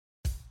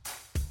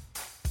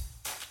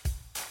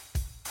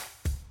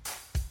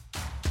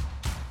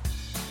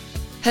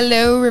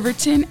Hello,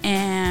 Riverton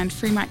and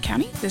Fremont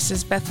County. This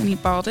is Bethany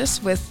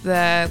Baldus with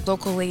the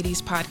Local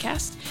Ladies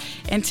Podcast.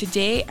 And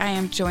today I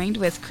am joined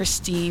with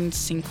Christine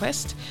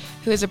Stenquist,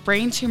 who is a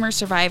brain tumor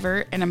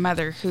survivor and a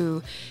mother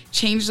who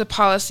changed the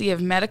policy of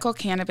medical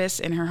cannabis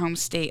in her home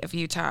state of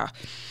Utah.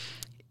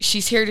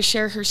 She's here to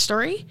share her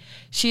story.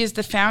 She is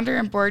the founder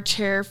and board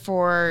chair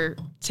for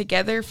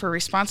Together for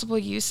Responsible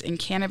Use in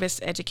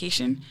Cannabis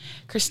Education.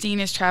 Christine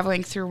is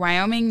traveling through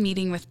Wyoming,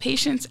 meeting with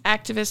patients,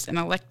 activists, and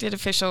elected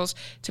officials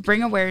to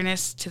bring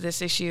awareness to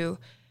this issue.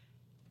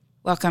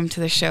 Welcome to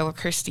the show,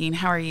 Christine.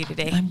 How are you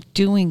today? I'm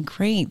doing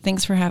great.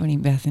 Thanks for having me,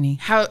 Bethany.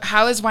 How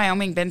has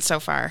Wyoming been so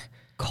far?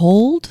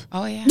 Cold?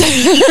 Oh, yeah.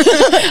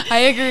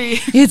 I agree.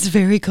 It's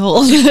very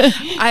cold.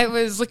 I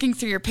was looking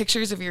through your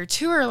pictures of your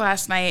tour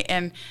last night,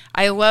 and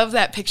I love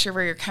that picture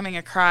where you're coming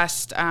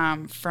across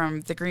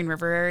from the Green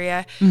River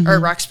area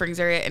or Rock Springs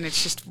area, and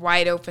it's just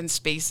wide open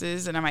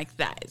spaces, and I'm like,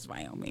 that is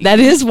Wyoming.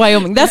 That is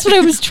Wyoming. That's what I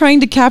was trying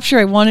to capture.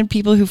 I wanted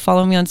people who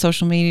follow me on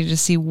social media to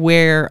see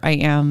where I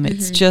am.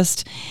 It's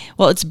just,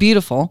 well, it's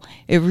beautiful.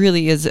 It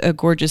really is a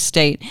gorgeous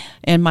state,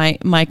 and my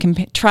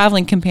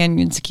traveling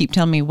companions keep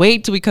telling me,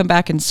 wait till we come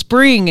back in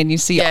spring and you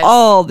see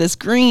all this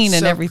green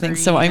and everything.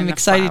 So I'm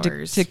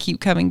excited to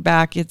keep coming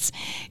back. It's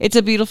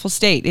a beautiful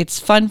state. It's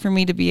fun for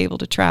me to be able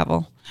to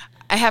travel.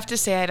 I have to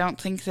say, I don't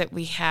think that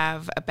we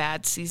have a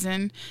bad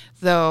season,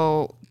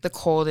 though the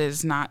cold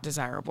is not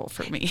desirable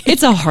for me.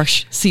 It's a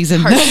harsh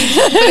season. But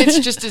it's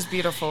just as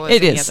beautiful as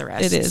any other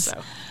rest. It is.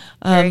 So.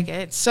 Very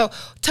good. So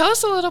tell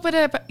us a little bit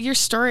about your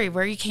story,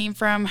 where you came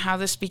from, how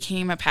this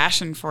became a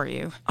passion for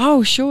you.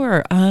 Oh,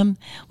 sure.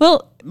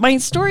 Well, my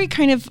story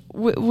kind of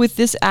with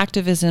this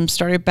activism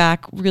started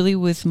back really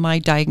with my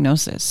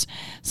diagnosis.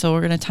 So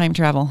we're going to time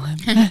travel.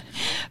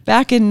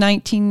 Back in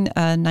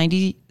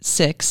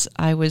 1996,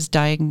 I was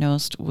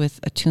diagnosed with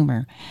a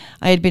tumor.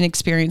 I had been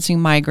experiencing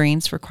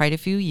migraines for quite a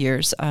few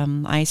years.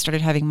 I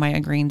started having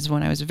migraines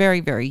when I was very,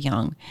 very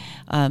young,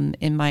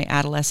 in my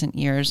adolescent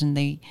years, and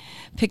they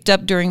picked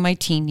up during my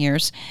teen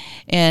years.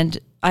 And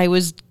I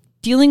was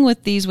dealing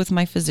with these with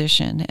my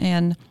physician.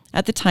 And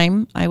at the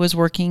time, I was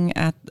working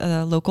at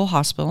a local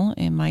hospital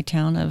in my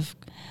town of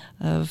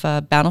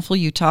Bountiful,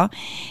 Utah,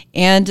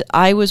 and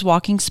I was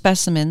walking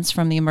specimens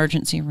from the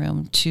emergency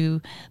room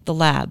to the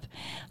lab.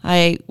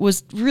 I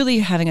was really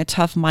having a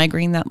tough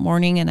migraine that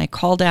morning, and I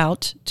called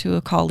out to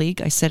a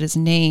colleague. I said his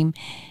name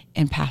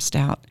and passed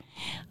out.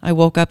 I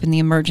woke up in the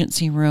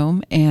emergency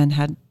room and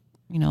had,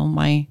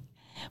 my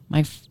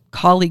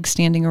colleagues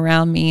standing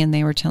around me, and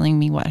they were telling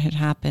me what had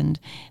happened.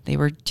 They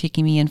were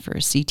taking me in for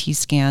a CT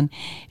scan,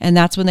 and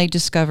that's when they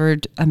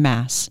discovered a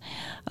mass.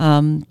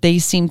 They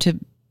seemed to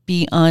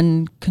be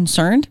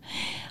unconcerned,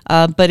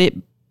 but it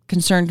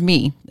concerned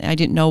me. I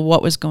didn't know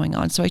what was going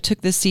on, so I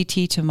took the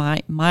CT to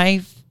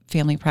my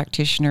family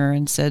practitioner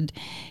and said,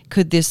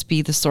 could this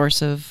be the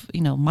source of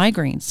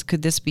migraines?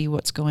 Could this be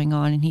what's going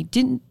on? And he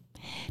didn't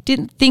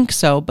think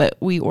so, but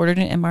we ordered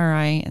an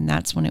MRI, and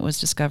that's when it was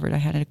discovered I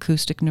had an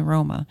acoustic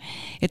neuroma.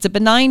 It's a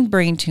benign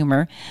brain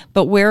tumor,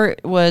 but where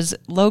it was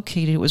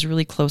located, it was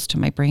really close to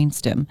my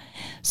brainstem.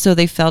 So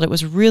they felt it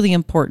was really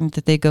important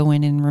that they go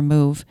in and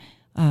remove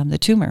the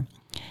tumor.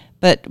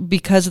 But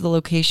because of the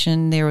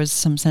location, there was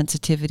some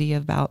sensitivity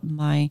about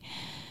my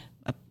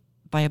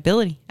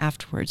viability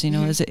afterwards.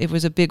 It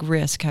was a big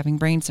risk having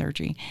brain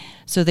surgery.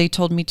 So they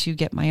told me to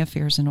get my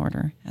affairs in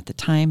order. At the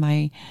time,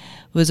 I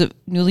was a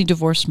newly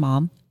divorced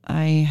mom.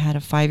 I had a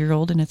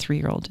 5-year-old and a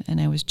 3-year-old, and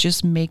I was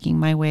just making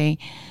my way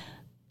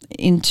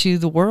into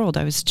the world.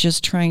 I was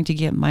just trying to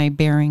get my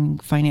bearing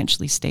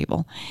financially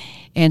stable.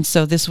 And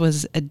so this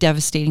was a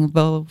devastating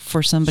blow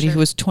for somebody who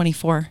was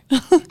 24.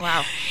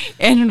 Wow.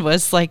 And it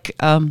was like,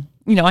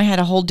 I had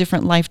a whole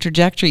different life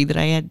trajectory that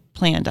I had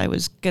planned. I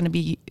was going to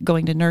be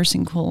going to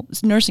nursing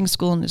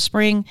school in the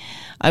spring.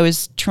 I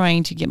was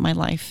trying to get my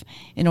life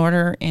in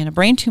order, and a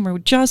brain tumor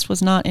just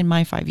was not in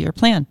my 5-year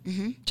plan.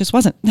 Just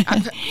wasn't.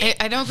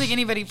 I don't think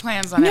anybody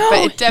plans on it, but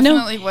it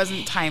definitely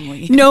wasn't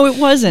timely. No, it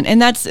wasn't. And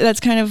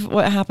that's kind of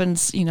what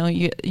happens.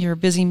 You're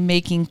busy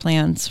making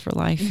plans for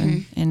life,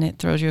 and it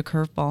throws you a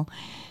curveball.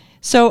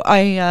 So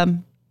I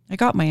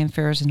got my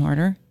affairs in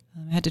order.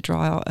 I had to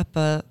draw up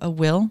a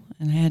will,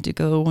 and I had to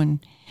go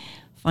and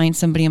find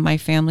somebody in my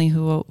family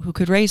who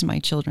could raise my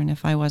children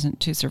if I wasn't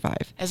to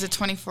survive. As a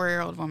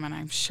 24-year-old woman,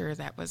 I'm sure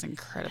that was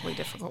incredibly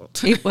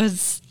difficult. It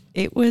was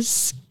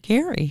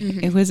scary.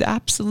 It was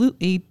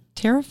absolutely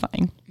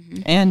terrifying.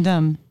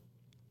 And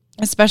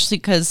especially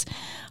because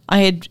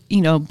I had,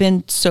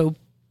 been so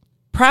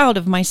proud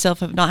of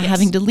myself of not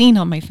having to lean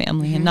on my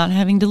family and not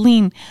having to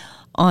lean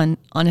on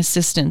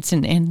assistance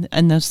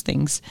and those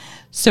things.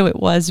 So it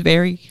was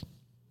very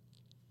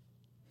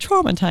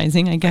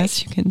traumatizing, I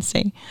guess you can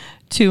say,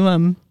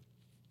 to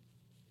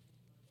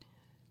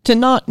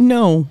not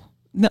know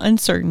the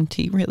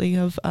uncertainty really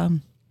of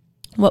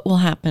what will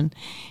happen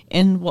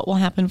and what will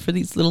happen for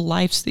these little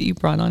lives that you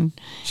brought on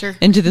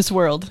into this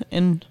world.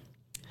 And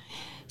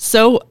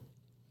so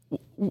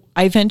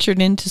I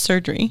ventured into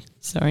surgery.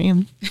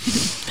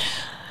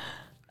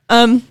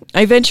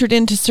 I ventured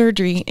into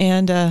surgery,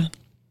 and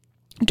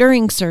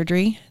during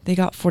surgery, they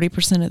got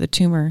 40% of the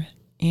tumor,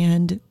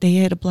 and they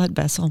hit a blood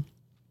vessel.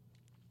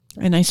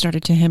 And I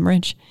started to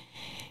hemorrhage,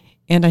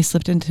 and I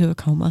slipped into a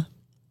coma.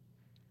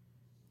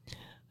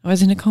 I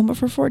was in a coma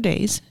for 4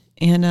 days,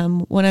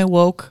 and when I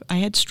woke, I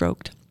had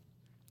stroked.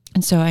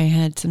 And so I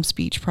had some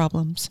speech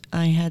problems.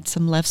 I had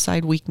some left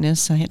side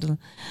weakness. I had to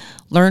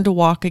learn to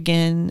walk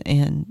again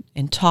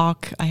and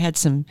talk. I had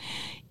some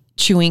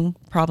chewing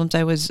problems.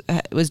 It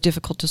was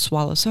difficult to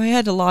swallow. So I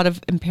had a lot of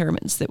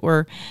impairments that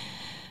were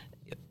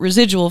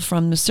residual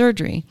from the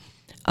surgery.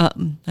 I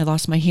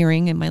lost my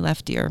hearing in my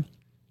left ear,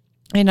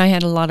 and I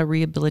had a lot of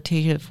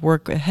rehabilitative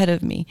work ahead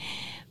of me,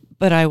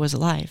 but I was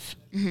alive.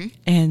 Mm-hmm.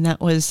 And it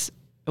was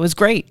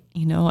great.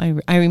 You know,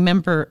 I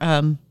remember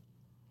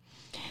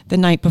the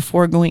night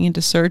before going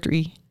into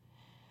surgery,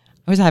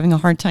 I was having a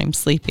hard time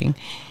sleeping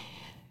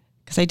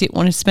because I didn't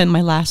want to spend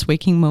my last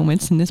waking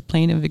moments in this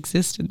plane of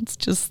existence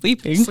just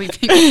sleeping.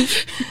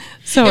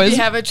 So if you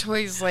have a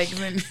choice, like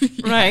then,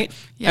 right.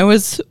 Yeah. I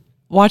was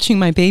watching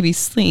my baby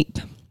sleep,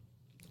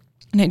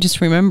 and I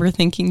just remember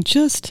thinking,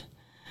 if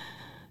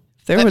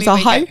there was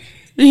a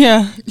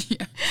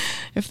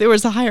if there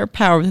was a higher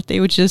power, that they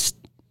would just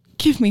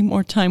give me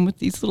more time with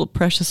these little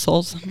precious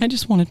souls. Mm-hmm. I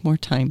just wanted more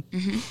time.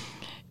 Mm-hmm.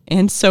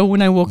 And so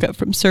when I woke up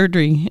from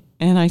surgery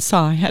and I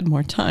saw I had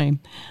more time,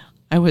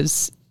 I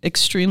was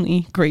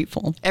extremely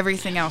grateful.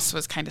 Everything else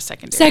was kind of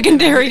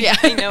secondary. Yeah.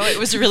 I know, it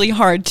was really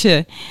hard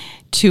to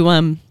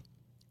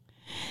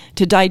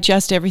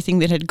digest everything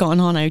that had gone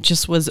on. I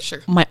just was,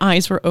 my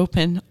eyes were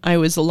open. I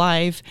was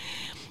alive.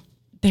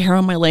 The hair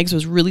on my legs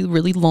was really,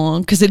 really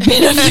long because it'd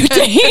been a few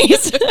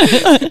days.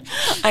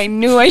 I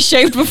knew I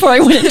shaved before I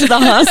went into the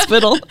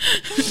hospital.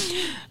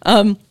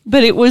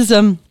 But it was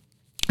a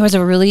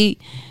really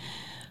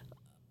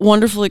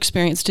wonderful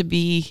experience to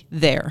be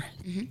there.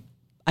 Mm-hmm.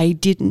 I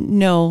didn't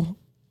know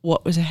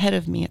what was ahead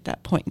of me at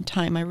that point in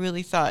time. I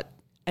really thought,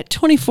 at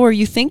 24,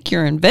 you think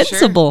you're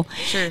invincible.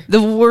 Sure. The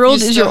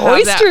world is your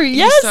oyster.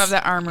 Yes. You still have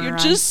that armor You're on.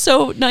 Just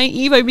so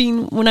naive. I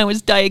mean, when I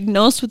was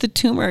diagnosed with the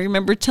tumor, I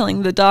remember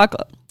telling the doc,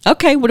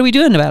 okay, what are we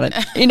doing about it?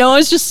 You know, I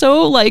was just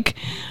so like,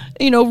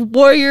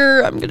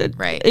 warrior. I'm going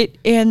to,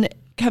 and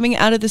coming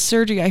out of the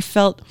surgery, I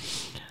felt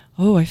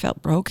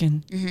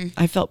broken. Mm-hmm.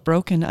 I felt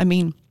broken. I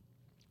mean,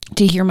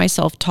 to hear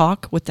myself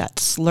talk with that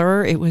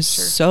slur, it was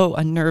so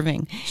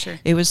unnerving. Sure.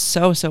 It was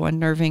so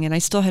unnerving. And I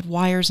still had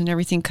wires and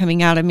everything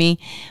coming out of me.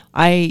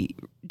 I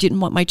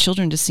didn't want my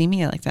children to see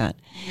me like that.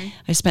 Mm-hmm.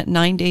 I spent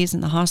 9 days in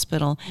the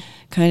hospital,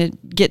 kind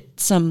of get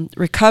some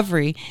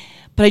recovery,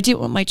 but I didn't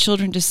want my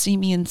children to see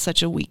me in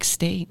such a weak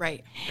state.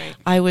 Right.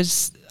 I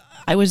was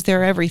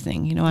their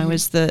everything. Mm-hmm. I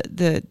was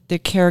the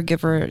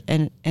caregiver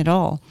and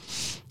all.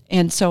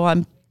 And so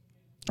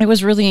it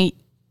was really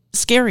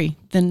scary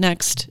the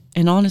next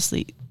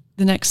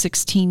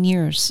 16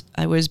 years,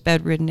 I was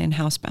bedridden and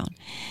housebound.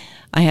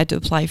 I had to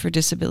apply for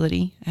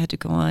disability. I had to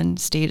go on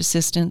state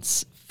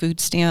assistance,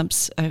 food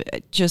stamps,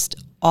 just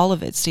all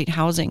of it, state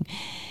housing.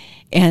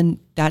 And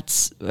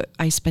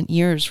I spent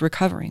years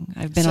recovering.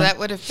 That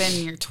would have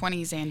been your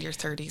 20s and your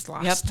 30s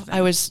lost. Yep. Then.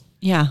 I was,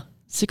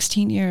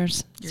 16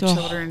 years. Your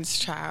children's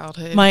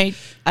childhood.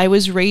 I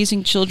was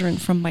raising children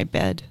from my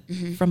bed,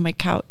 mm-hmm. from my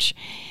couch.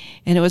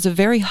 And it was a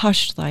very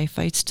hushed life.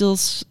 I still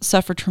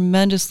suffer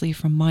tremendously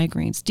from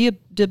migraines,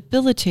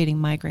 debilitating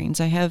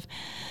migraines. I have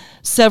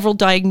several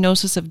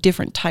diagnoses of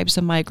different types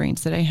of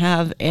migraines that I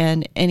have,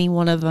 and any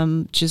one of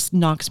them just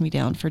knocks me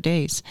down for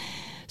days.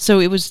 So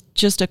it was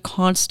just a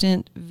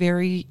constant,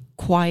 very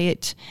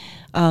quiet.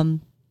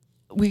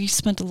 We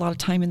spent a lot of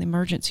time in the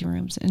emergency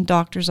rooms and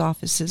doctors'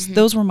 offices. Mm-hmm.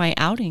 Those were my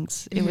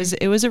outings. Mm-hmm.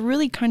 It was a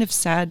really kind of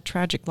sad,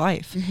 tragic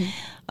life.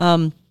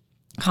 Mm-hmm.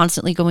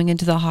 Constantly going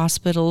into the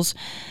hospitals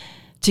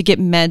to get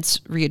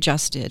meds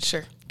readjusted.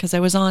 Sure. Because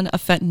I was on a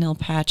fentanyl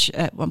patch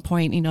at one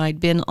point. I'd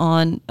been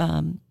on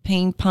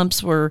pain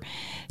pumps were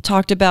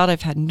talked about.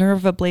 I've had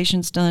nerve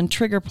ablations done,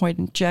 trigger point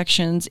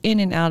injections, in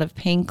and out of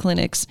pain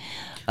clinics.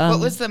 What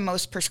was the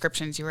most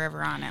prescriptions you were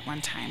ever on at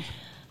one time?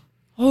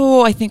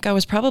 Oh, I think I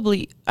was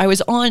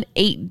on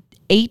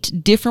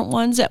eight different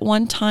ones at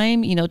one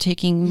time,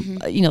 taking,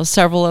 mm-hmm.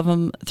 Several of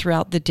them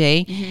throughout the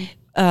day. Mm-hmm.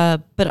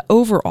 But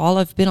overall,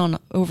 I've been on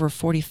over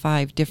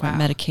 45 different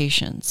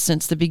medications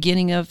since the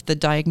beginning of the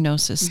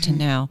diagnosis mm-hmm. to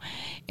now.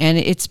 And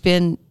it's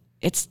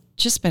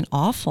just been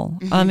awful.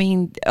 Mm-hmm. I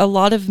mean, a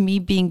lot of me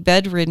being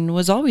bedridden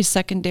was always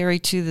secondary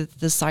to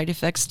the side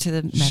effects to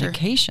the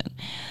medication.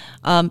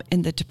 And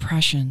the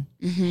depression.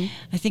 Mm-hmm.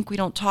 I think we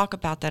don't talk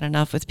about that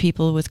enough with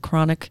people with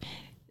chronic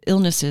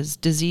illnesses,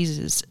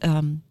 diseases.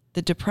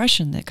 The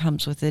depression that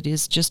comes with it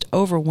is just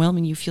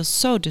overwhelming. You feel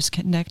so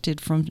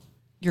disconnected from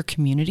your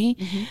community,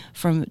 mm-hmm.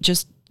 from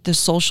just the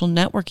social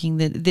networking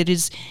that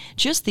is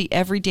just the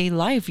everyday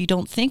life. You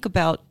don't think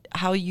about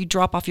how you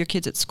drop off your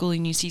kids at school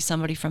and you see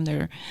somebody from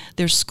their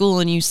school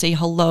and you say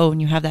hello and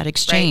you have that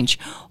exchange.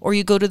 Right. Or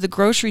you go to the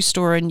grocery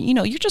store and,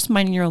 you're just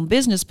minding your own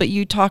business, but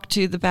you talk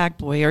to the bag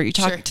boy or you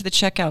talk to the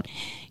checkout.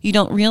 You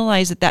don't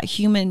realize that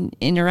human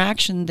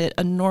interaction that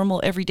a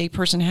normal everyday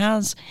person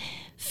has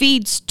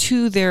feeds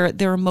to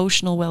their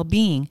emotional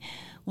well-being.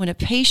 when a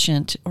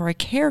patient or a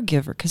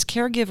caregiver, because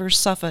caregivers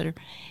suffer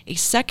a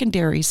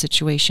secondary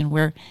situation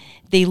where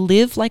they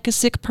live like a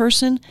sick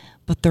person,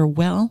 but they're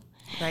well.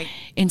 Right.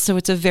 And so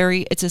it's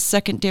a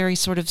secondary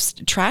sort of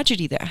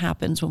tragedy that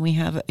happens when we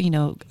have,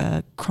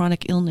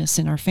 chronic illness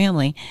in our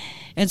family.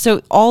 And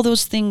so all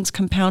those things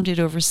compounded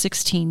over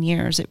 16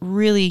 years, it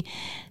really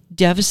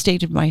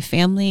devastated my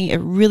family. It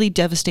really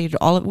devastated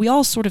we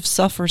all sort of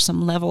suffer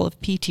some level of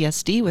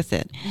PTSD with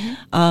it.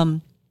 Mm-hmm.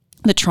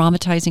 The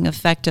traumatizing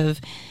effect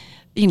of,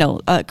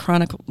 a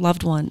chronic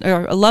loved one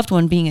or a loved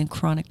one being in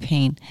chronic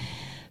pain.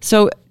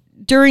 So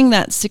during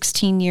that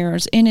 16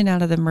 years, in and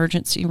out of the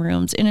emergency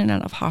rooms, in and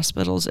out of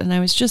hospitals, and I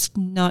was just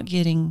not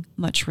getting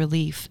much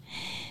relief.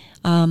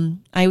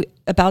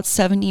 About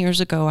 7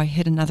 years ago, I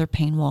hit another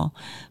pain wall,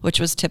 which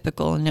was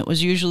typical, and it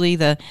was usually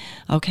I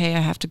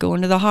have to go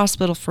into the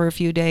hospital for a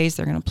few days.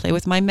 They're going to play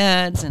with my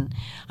meds, and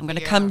I'm going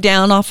to come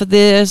down off of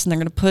this, and they're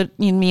going to put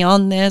me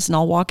on this, and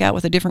I'll walk out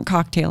with a different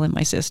cocktail in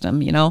my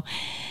system,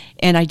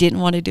 and I didn't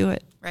want to do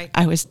it. Right.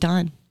 I was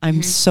done.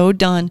 I'm so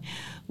done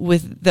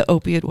with the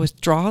opiate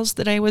withdrawals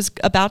that I was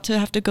about to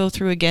have to go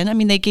through again. I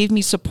mean, they gave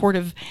me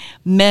supportive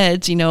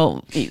meds,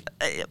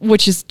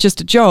 which is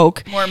just a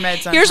joke. More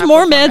meds. Here's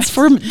more meds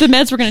for the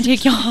meds we're going to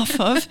take you off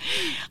of.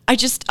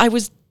 I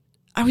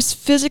was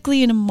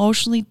physically and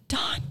emotionally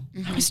done.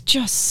 Mm-hmm. I was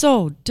just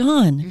so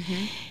done.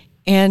 Mm-hmm.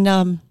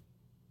 And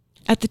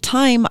at the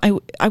time,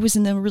 I was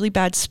in a really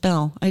bad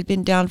spell. I'd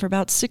been down for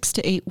about 6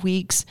 to 8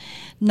 weeks,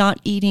 not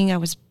eating. I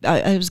was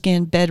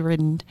getting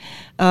bedridden.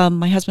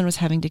 My husband was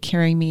having to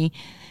carry me,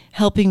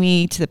 helping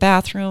me to the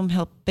bathroom,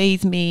 help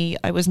bathe me.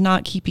 I was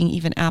not keeping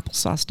even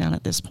applesauce down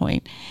at this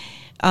point.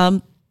 I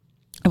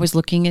was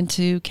looking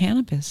into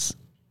cannabis,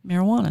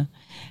 marijuana,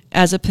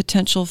 as a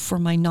potential for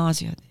my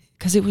nausea,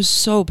 because it was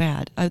so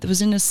bad. I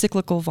was in a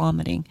cyclical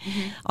vomiting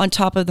on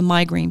top of the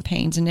migraine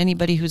pains. And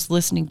anybody who's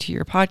listening to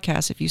your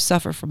podcast, if you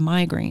suffer from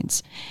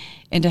migraines,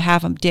 and to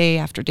have them day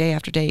after day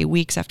after day,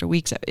 weeks after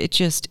weeks,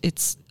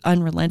 it's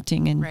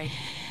unrelenting. And right.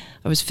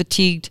 I was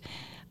fatigued.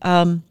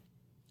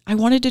 I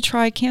wanted to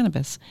try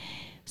cannabis.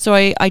 So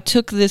I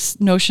took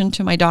this notion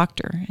to my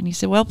doctor, and he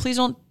said, well, please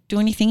don't do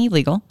anything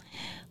illegal.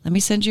 Let me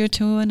send you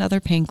to another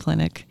pain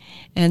clinic.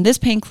 And this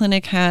pain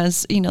clinic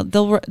has,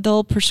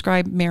 they'll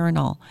prescribe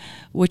Marinol,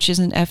 which is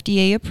an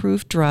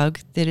FDA-approved drug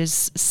that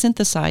is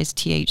synthesized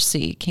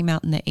THC. It came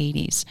out in the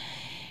 80s.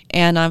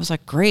 And I was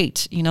like,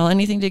 great,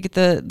 anything to get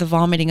the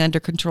vomiting under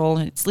control,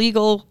 and it's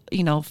legal,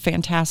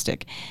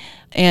 fantastic.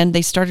 And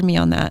they started me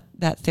on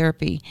that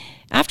therapy.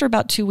 After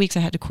about 2 weeks, I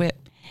had to quit.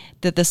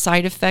 The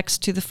side effects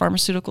to the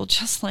pharmaceutical,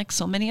 just like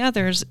so many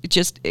others,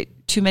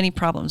 too many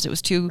problems. It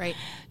was too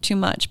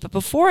much. But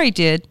before I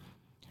did,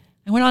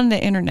 I went on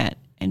the internet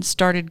and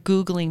started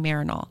Googling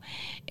Marinol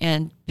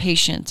and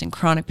patients and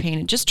chronic pain,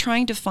 and just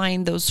trying to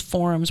find those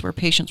forums where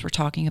patients were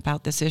talking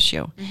about this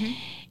issue. Mm-hmm.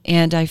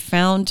 And I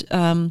found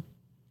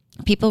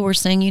people were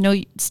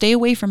saying, stay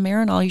away from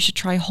Marinol. You should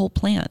try whole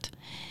plant.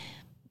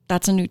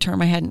 That's a new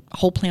term I hadn't.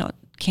 Whole plant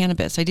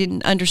cannabis. I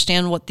didn't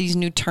understand what these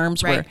new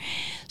terms were.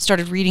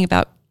 Started reading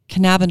about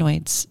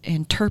cannabinoids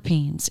and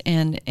terpenes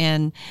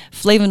and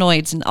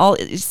flavonoids and all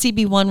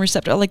CB1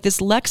 receptor, like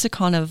this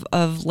lexicon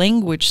of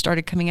language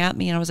started coming at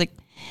me, and I was like,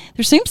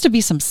 there seems to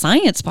be some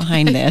science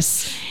behind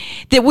this,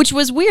 which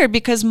was weird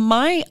because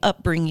my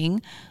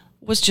upbringing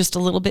was just a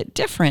little bit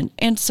different.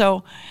 And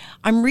so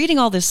I'm reading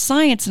all this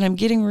science, and I'm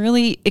getting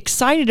really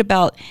excited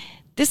about,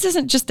 this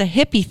isn't just a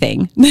hippie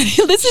thing.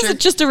 This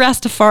isn't just a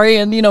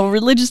Rastafarian,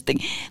 religious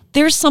thing.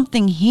 There's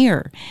something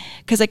here,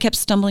 because I kept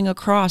stumbling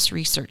across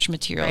research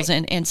materials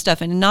and stuff,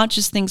 and not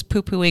just things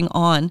poo-pooing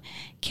on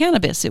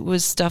cannabis. It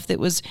was stuff that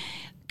was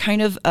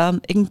kind of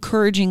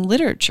encouraging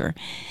literature.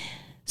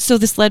 So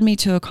this led me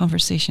to a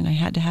conversation I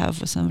had to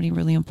have with somebody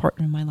really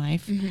important in my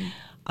life. Mm-hmm.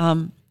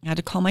 I had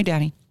to call my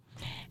daddy.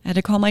 I had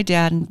to call my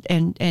dad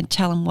and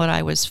tell him what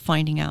I was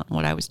finding out and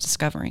what I was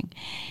discovering.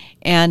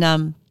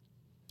 And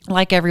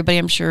like everybody,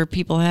 I'm sure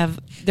people have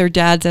their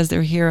dads as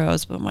their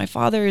heroes, but my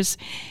father is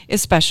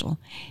special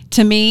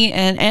to me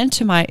and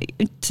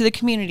to the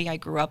community I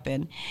grew up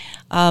in.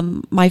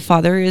 My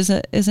father is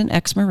an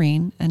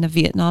ex-Marine and a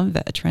Vietnam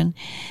veteran.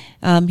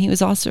 He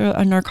was also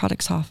a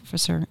narcotics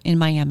officer in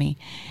Miami,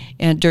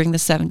 and during the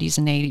 70s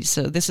and 80s.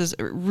 So this is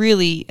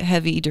really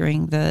heavy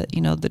during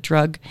the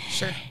drug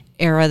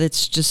era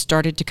that's just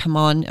started to come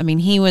on. I mean,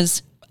 he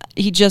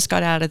just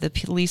got out of the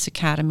police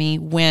academy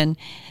when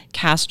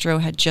Castro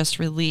had just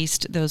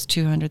released those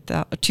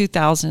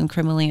 2,000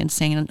 criminally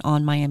insane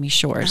on Miami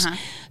shores. Uh-huh.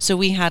 So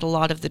we had a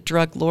lot of the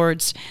drug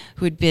lords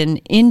who had been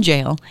in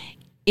jail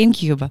in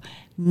Cuba,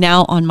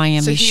 now on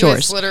Miami shores. So he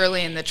was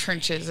literally in the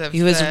trenches of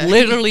He was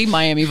literally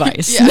Miami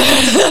Vice.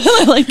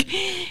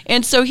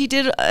 And so he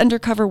did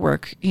undercover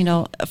work,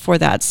 for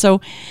that. So,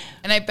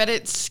 and I bet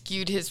it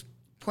skewed his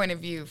point of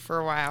view for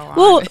a while.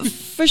 Well,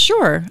 for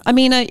sure. I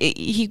mean,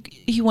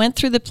 he went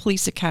through the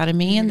police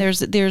academy, and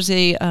there's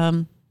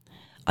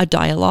a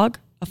dialogue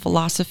a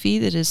philosophy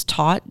that is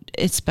taught,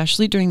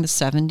 especially during the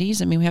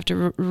 70s. I mean, we have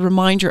to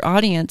remind your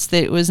audience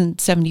that it was in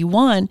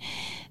 71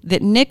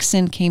 that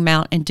Nixon came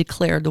out and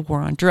declared the war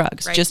on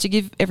drugs. Right. Just to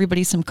give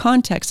everybody some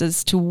context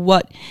as to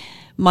what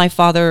my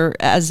father,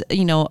 as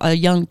you know, a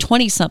young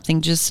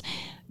 20-something, just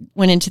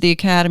went into the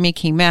academy,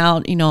 came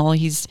out, you know,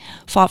 he's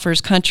fought for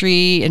his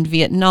country in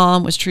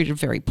Vietnam, was treated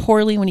very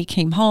poorly when he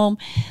came home.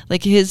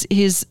 Like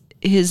his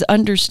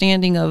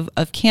understanding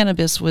of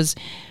cannabis was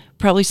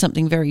probably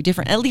something very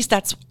different. At least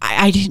that's,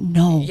 I didn't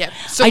know. Yeah.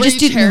 So were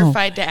you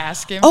terrified to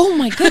ask him? Oh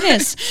my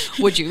goodness.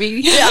 Would you be?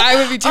 Yeah, I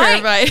would be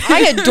terrified.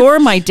 I adore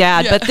my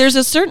dad, but there's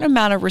a certain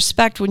amount of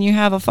respect when you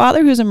have a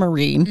father who's a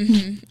Marine,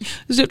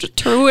 who's a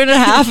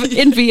 2.5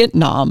 in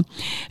Vietnam,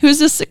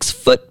 who's a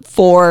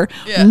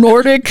 6'4"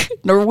 Nordic,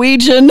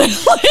 Norwegian,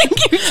 this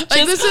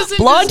isn't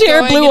blonde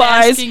hair, blue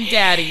eyes.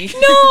 Daddy.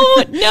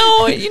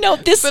 No, you know,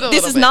 this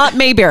is not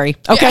Mayberry.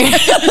 Okay.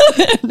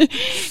 Yeah.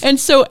 And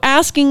so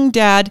asking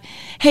Dad,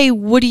 hey,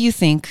 what do you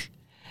think?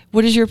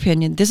 What is your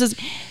opinion? This is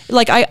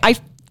like,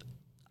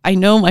 I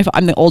know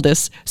I'm the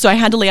oldest, so I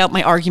had to lay out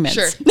my arguments.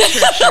 Sure.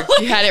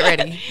 You had it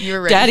ready. You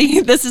were ready.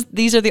 Daddy,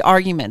 these are the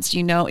arguments.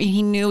 You know,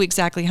 he knew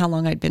exactly how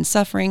long I'd been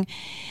suffering.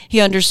 He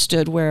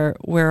understood where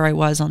I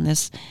was on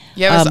this.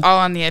 Yeah, it was all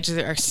on the edge of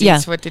our seats.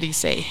 Yeah. What did he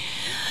say?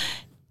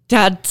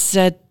 Dad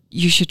said,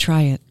 you should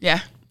try it. Yeah.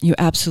 You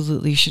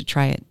absolutely should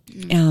try it.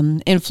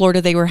 In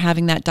Florida, they were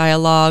having that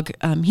dialogue.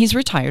 He's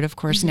retired, of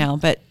course, now,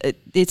 but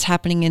it's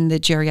happening in the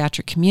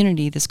geriatric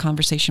community, this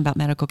conversation about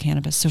medical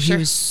cannabis. So he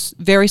was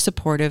very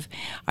supportive.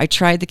 I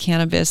tried the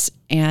cannabis,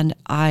 and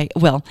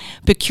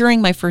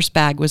procuring my first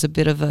bag was a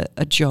bit of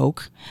a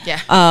joke. Yeah.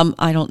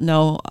 I don't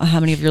know how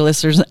many of your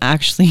listeners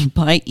actually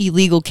buy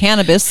illegal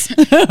cannabis,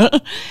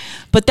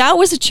 but that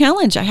was a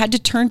challenge. I had to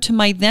turn to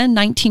my then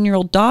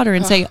 19-year-old daughter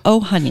and say, oh,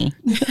 honey,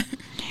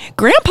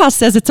 Grandpa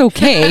says it's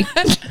okay.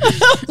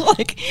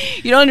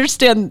 Like, you don't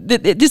understand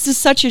that this is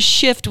such a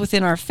shift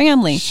within our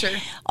family. Sure.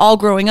 All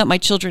growing up, my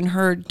children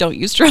heard, don't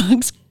use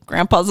drugs.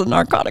 Grandpa's a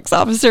narcotics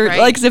officer. Right,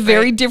 like, it's a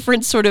very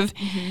different sort of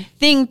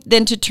thing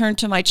than to turn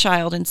to my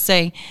child and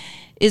say,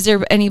 is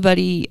there any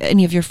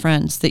of your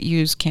friends that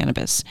use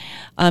cannabis?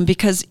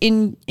 Because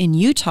in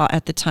Utah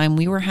at the time,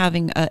 we were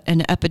having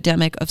an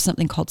epidemic of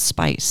something called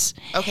spice.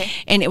 Okay.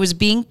 And it was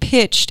being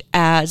pitched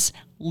as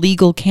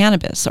legal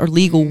cannabis or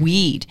legal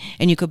weed,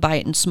 and you could buy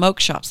it in smoke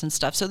shops and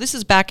stuff. So this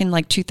is back in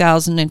like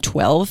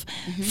 2012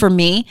 for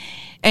me.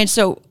 And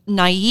so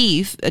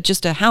naive,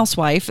 just a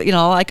housewife, you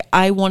know, like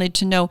I wanted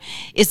to know,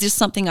 is this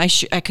something I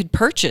could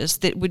purchase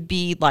that would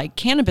be like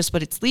cannabis,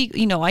 but it's legal?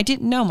 You know, I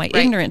didn't know. My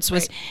ignorance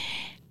was,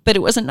 but it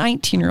was a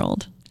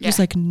 19-year-old. He was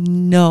like,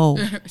 no,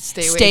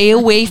 stay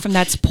away from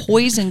that's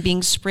poison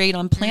being sprayed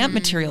on plant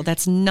material.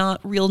 That's not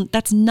real.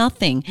 That's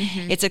nothing.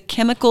 It's a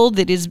chemical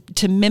that is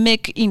to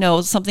mimic, you know,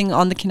 something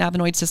on the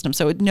cannabinoid system.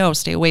 So no,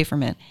 stay away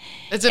from it.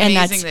 It's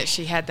amazing that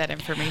she had that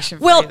information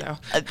for you, though.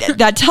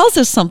 That tells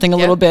us something a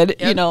little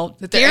bit, you know,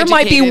 they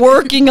might be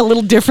working a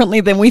little differently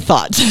than we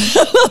thought.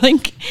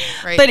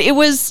 But it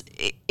was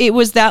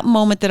that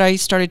moment that I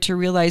started to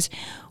realize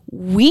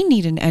we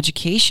need an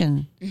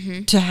education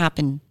to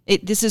happen.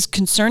 This is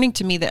concerning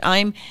to me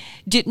that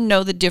didn't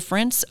know the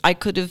difference. I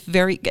could have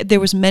there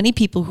was many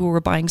people who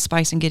were buying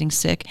spice and getting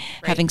sick,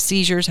 having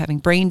seizures, having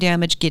brain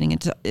damage, getting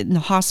in the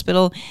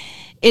hospital.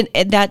 And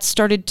that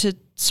started to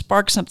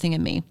spark something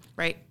in me.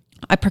 Right.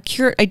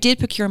 I did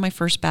procure my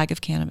first bag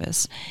of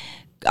cannabis.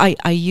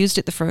 I used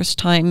it the first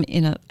time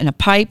in a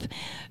pipe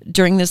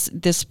during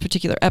this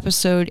particular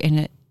episode, and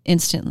it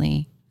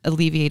instantly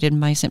alleviated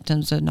my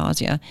symptoms of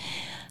nausea.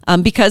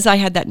 Because I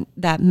had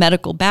that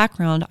medical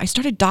background, I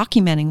started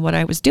documenting what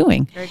I was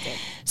doing. Very good.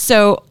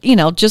 So, you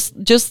know,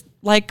 just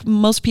like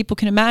most people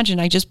can imagine,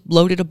 I just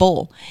loaded a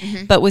bowl.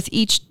 But with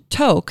each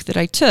toke that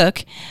I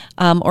took,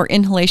 or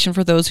inhalation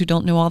for those who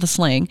don't know all the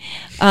slang,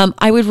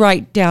 I would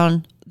write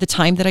down the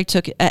time that I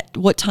took it, at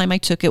what time I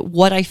took it,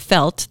 what I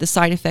felt, the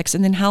side effects,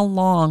 and then how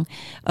long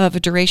of a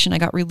duration I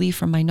got relief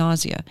from my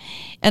nausea.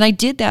 And I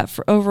did that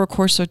for over a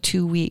course of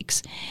 2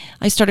 weeks.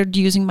 I started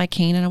using my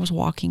cane and I was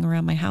walking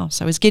around my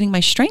house. I was getting my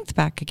strength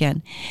back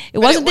again. It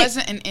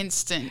wasn't an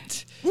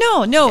instant.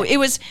 No, it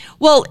was,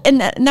 and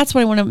that's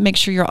what I want to make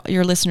sure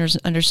your listeners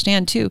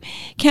understand too.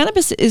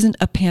 Cannabis isn't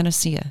a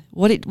panacea.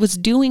 What it was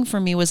doing for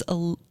me was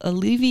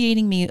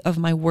alleviating me of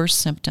my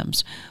worst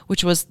symptoms,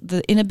 which was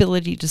the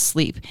inability to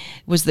sleep,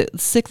 was the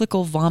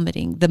cyclical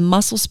vomiting, the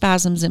muscle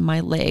spasms in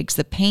my legs,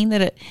 the pain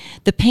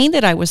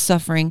that I was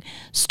suffering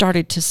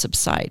started to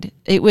subside.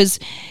 It was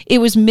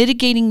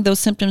mitigating those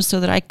symptoms so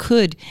that I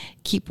could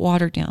keep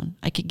water down.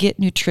 I could get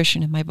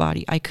nutrition in my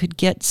body. I could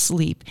get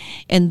sleep.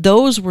 And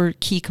those were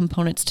key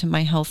components to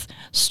my health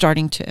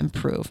starting to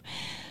improve.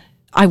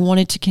 I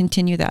wanted to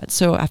continue that.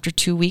 So after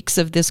 2 weeks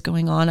of this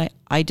going on,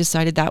 I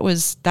decided that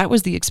was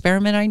the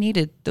experiment I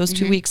needed, those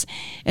 2 weeks.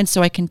 And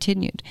so I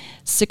continued.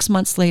 6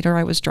 months later,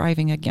 I was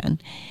driving again.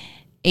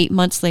 8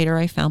 months later,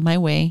 I found my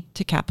way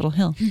to Capitol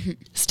Hill.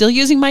 Still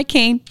using my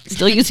cane,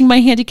 still using my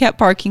handicap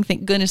parking,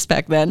 thank goodness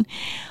back then.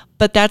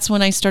 But that's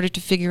when I started to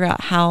figure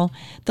out how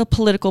the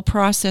political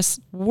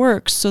process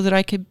works so that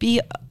I could be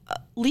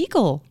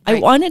legal. Right. I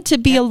wanted to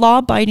be a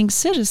law-abiding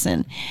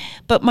citizen.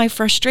 But my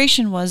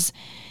frustration was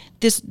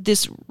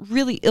this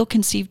really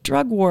ill-conceived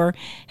drug war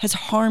has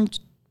harmed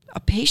a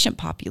patient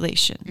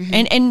population.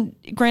 Mm-hmm. And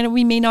granted,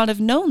 we may not have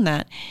known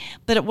that.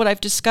 But what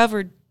I've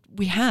discovered,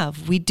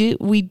 we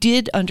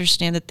did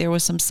understand that there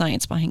was some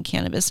science behind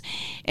cannabis,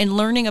 and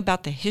learning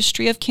about the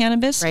history of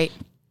cannabis, right,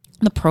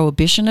 the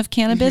prohibition of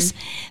cannabis,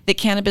 that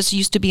cannabis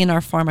used to be in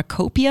our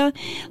pharmacopoeia,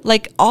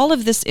 like all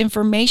of this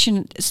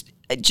information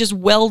just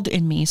welled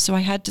in me. So I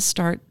had to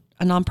start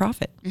a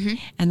nonprofit. Mm-hmm.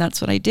 And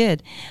that's what I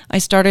did. I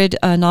started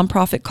a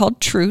nonprofit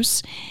called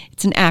Truce.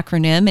 It's an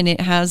acronym, and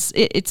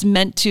it's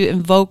meant to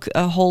invoke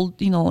a whole,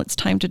 it's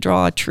time to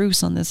draw a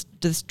truce on this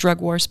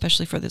drug war,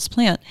 especially for this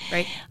plant.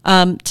 Right.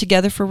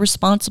 Together for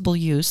responsible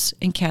use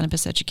in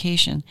cannabis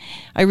education.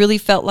 I really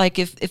felt like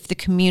if the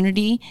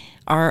community,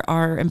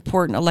 our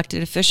important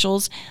elected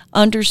officials,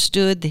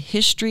 understood the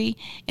history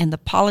and the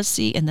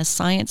policy and the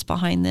science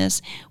behind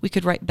this, we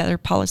could write better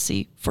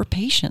policy for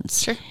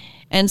patients. Sure.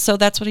 And so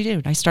that's what I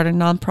did. I started a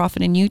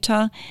nonprofit in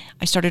Utah.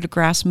 I started a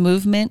grass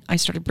movement. I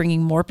started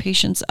bringing more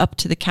patients up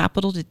to the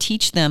Capitol to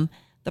teach them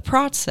the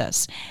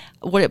process,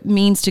 what it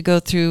means to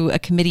go through a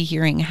committee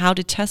hearing, how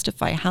to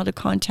testify, how to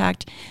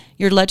contact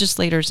your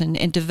legislators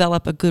and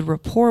develop a good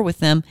rapport with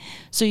them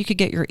so you could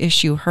get your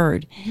issue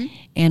heard. Mm-hmm.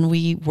 And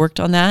we worked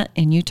on that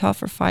in Utah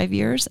for 5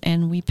 years,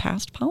 and we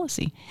passed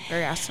policy.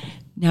 Very awesome.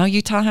 Now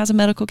Utah has a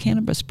medical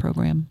cannabis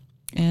program.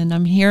 And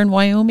I'm here in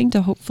Wyoming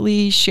to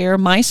hopefully share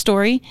my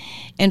story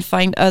and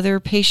find other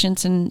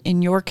patients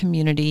in your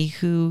community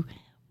who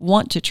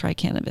want to try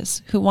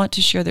cannabis, who want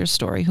to share their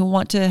story, who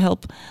want to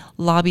help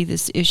lobby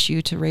this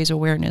issue to raise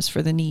awareness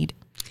for the need.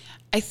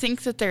 I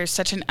think that there's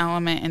such an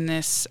element in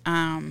this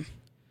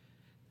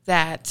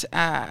that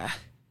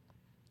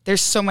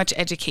there's so much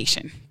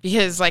education.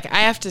 Because, I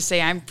have to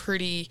say I'm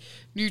pretty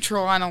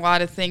neutral on a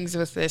lot of things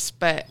with this,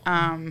 but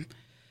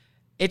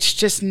it's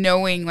just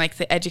knowing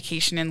the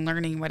education and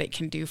learning what it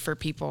can do for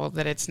people,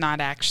 that it's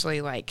not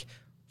actually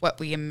what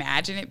we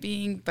imagine it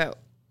being, but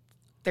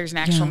there's an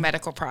actual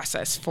medical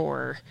process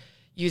for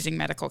using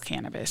medical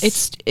cannabis.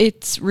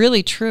 It's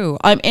really true.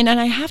 And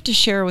I have to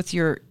share with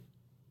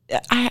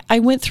I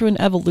went through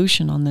an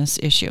evolution on this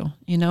issue.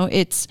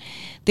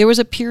 There was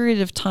a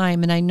period of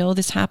time, and I know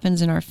this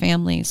happens in our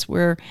families,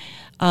 where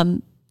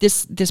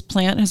this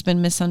plant has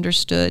been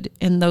misunderstood,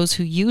 and those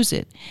who use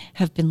it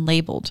have been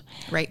labeled.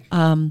 Right.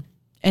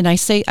 And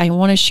I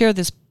want to share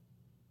this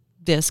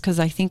because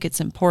I think it's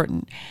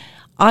important.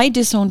 I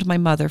disowned my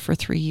mother for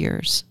 3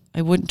 years.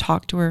 I wouldn't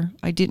talk to her.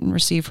 I didn't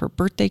receive her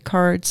birthday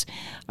cards.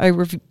 I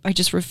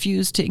just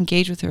refused to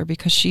engage with her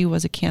because she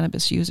was a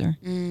cannabis user.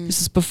 Mm.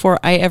 This is before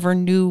I ever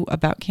knew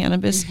about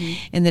cannabis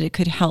and that it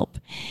could help.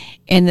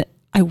 And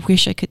I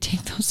wish I could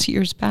take those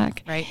years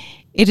back. Right.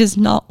 It is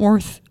not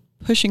worth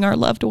pushing our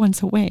loved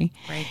ones away.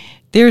 Right.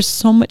 There's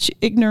so much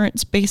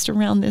ignorance based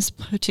around this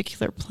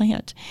particular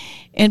plant.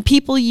 And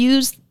people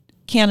use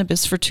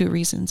cannabis for 2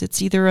 reasons.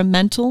 It's either a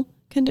mental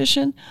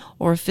condition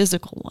or a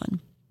physical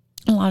one.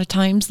 A lot of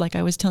times, like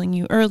I was telling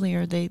you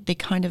earlier, they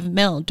kind of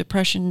meld.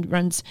 Depression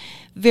runs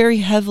very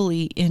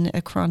heavily in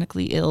a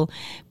chronically ill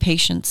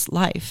patient's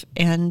life.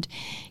 And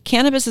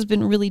cannabis has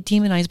been really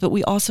demonized, but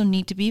we also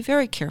need to be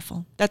very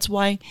careful. That's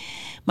why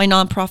my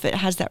nonprofit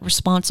has that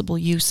responsible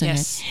use in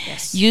it.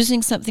 Yes.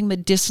 Using something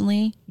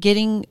medicinally,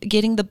 getting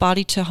the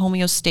body to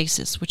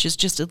homeostasis, which is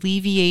just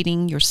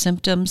alleviating your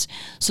symptoms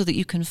so that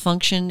you can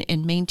function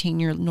and maintain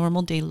your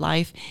normal day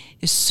life,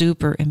 is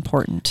super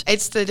important.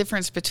 It's the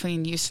difference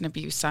between use and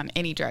abuse on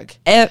any drug.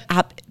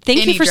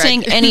 Thank you for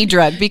saying any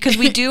drug, because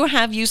we do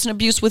have use and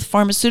abuse with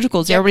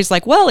pharmaceuticals. Yep. Everybody's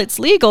like, well, it's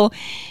legal.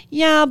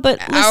 Yeah, but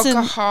listen.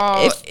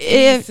 Alcohol,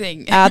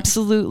 anything.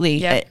 Absolutely.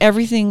 Yep.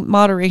 Everything,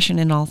 moderation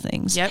in all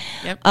things. Yep.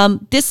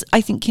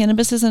 I think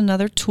cannabis is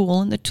another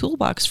tool in the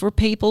toolbox for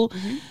people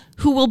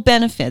who will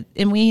benefit.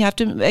 And we have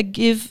to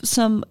give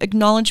some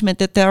acknowledgement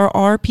that there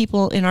are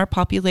people in our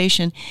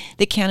population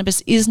that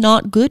cannabis is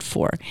not good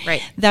for.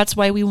 Right. That's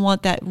why we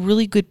want that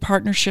really good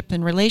partnership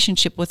and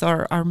relationship with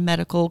our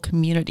medical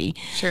community.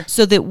 Sure.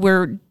 So that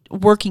we're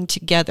working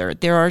together.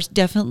 There are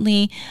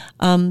definitely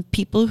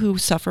people who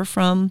suffer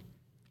from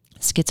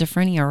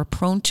schizophrenia or are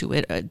prone to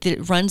it,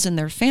 that runs in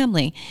their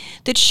family,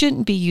 that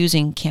shouldn't be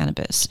using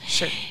cannabis.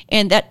 Sure.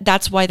 And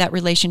that's why that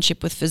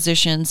relationship with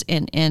physicians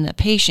and a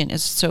patient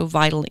is so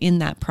vital in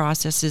that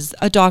process. Is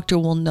a doctor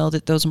will know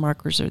that those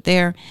markers are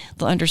there.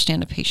 They'll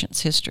understand a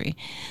patient's history.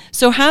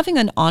 So having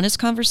an honest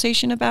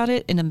conversation about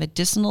it in a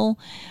medicinal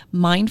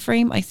mind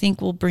frame, I think,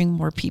 will bring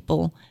more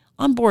people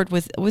on board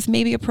with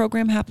maybe a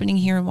program happening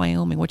here in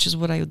Wyoming, which is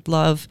what I would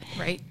love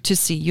to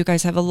see. You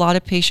guys have a lot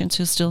of patients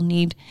who still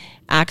need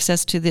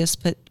access to this,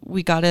 but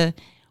we gotta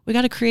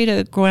create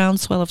a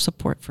groundswell of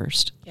support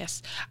first.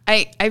 Yes.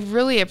 I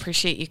really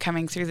appreciate you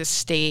coming through the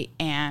state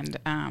and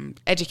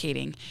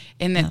educating,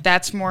 and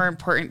that's more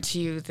important to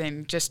you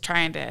than just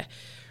trying to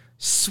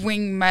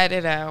swing mud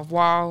at a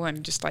wall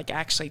and just like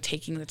actually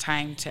taking the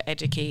time to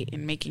educate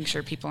and making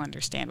sure people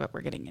understand what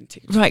we're getting into.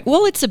 Right.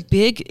 Well, it's a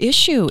big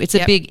issue. It's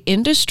a big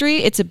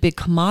industry. It's a big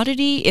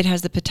commodity. It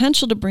has the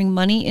potential to bring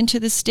money into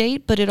the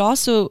state, but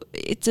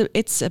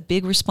it's a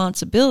big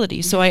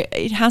responsibility. So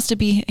it has to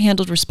be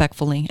handled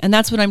respectfully. And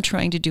that's what I'm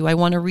trying to do. I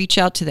want to reach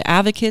out to the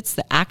advocates,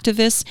 the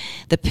activists,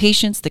 the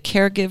patients, the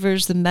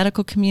caregivers, the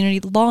medical community,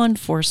 law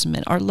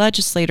enforcement, our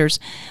legislators,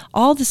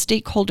 all the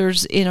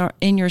stakeholders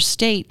in your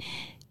state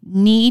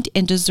need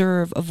and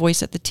deserve a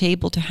voice at the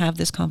table to have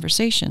this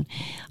conversation.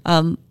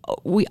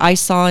 I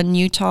saw in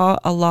Utah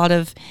a lot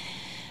of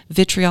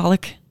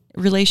vitriolic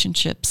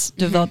relationships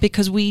develop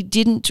because we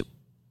didn't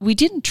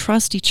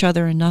trust each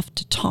other enough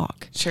to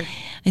talk. Sure.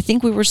 I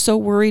think we were so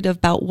worried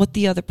about what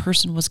the other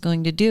person was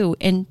going to do,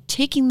 and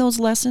taking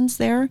those lessons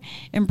there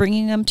and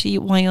bringing them to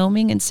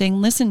Wyoming and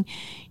saying, listen,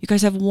 you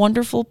guys have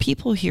wonderful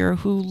people here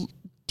who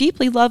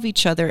deeply love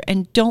each other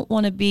and don't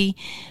want to be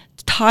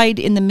tied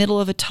in the middle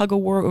of a tug of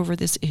war over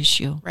this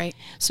issue. Right.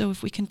 So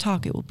if we can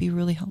talk, it will be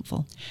really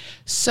helpful.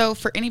 So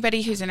for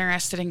anybody who's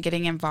interested in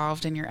getting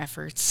involved in your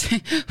efforts,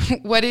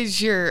 what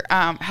is your,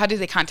 how do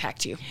they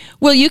contact you?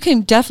 Well, you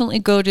can definitely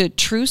go to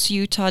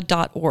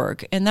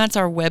truceutah.org, and that's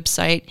our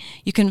website.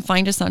 You can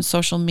find us on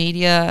social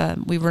media.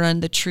 We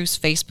run the Truce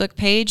Facebook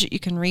page. You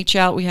can reach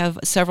out. We have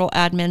several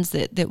admins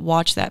that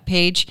watch that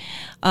page.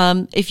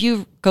 If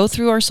you go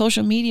through our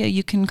social media,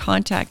 you can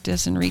contact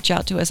us and reach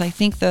out to us. I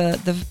think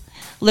the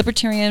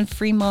Libertarian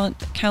Fremont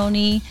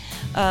County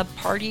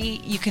Party,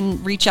 you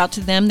can reach out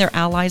to them. They're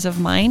allies of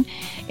mine,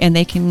 and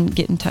they can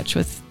get in touch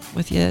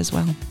with you as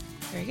well.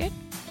 Very good.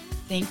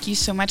 Thank you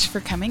so much for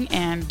coming,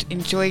 and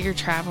enjoy your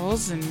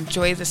travels and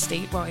enjoy the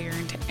state while you're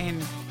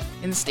in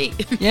the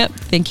state. Yep.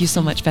 Thank you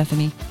so much,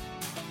 Bethany.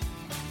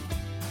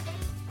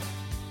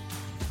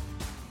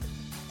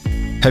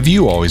 Have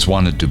you always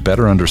wanted to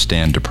better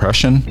understand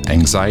depression,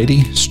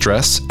 anxiety,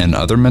 stress, and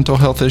other mental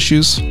health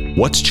issues?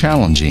 What's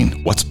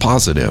challenging? What's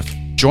positive?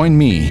 Join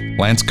me,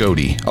 Lance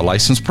Godey, a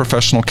licensed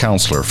professional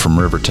counselor from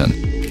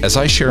Riverton, as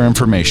I share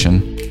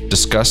information,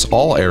 discuss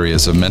all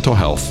areas of mental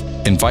health,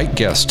 invite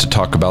guests to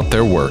talk about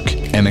their work,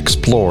 and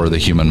explore the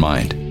human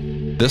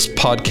mind. This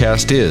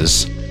podcast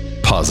is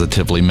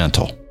Positively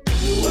Mental.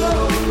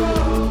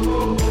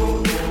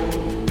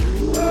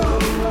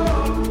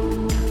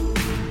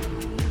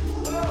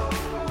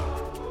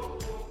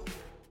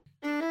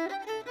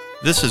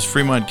 This is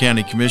Fremont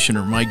County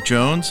Commissioner Mike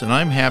Jones, and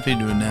I'm happy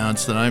to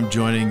announce that I'm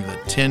joining the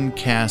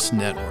Stenquist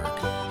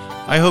Network.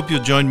 I hope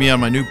you'll join me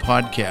on my new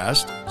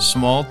podcast,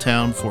 Small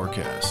Town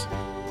Forecast.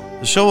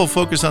 The show will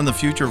focus on the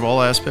future of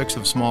all aspects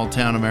of small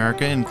town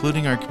America,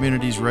 including our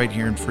communities right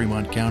here in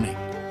Fremont County.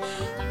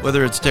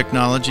 Whether it's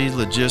technology,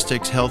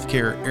 logistics,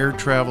 healthcare, air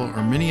travel,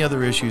 or many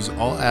other issues,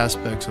 all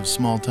aspects of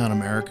small town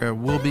America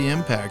will be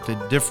impacted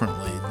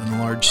differently than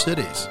large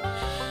cities.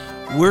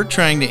 We're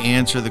trying to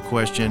answer the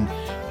question,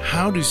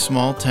 how do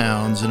small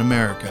towns in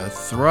America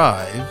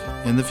thrive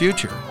in the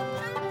future?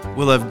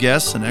 We'll have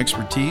guests and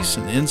expertise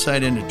and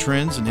insight into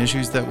trends and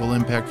issues that will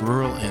impact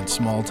rural and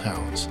small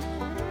towns.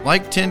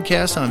 Like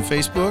Stenquist on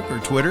Facebook or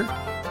Twitter,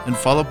 and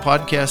follow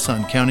podcasts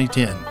on County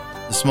 10.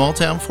 The Small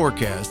Town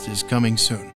Forecast is coming soon.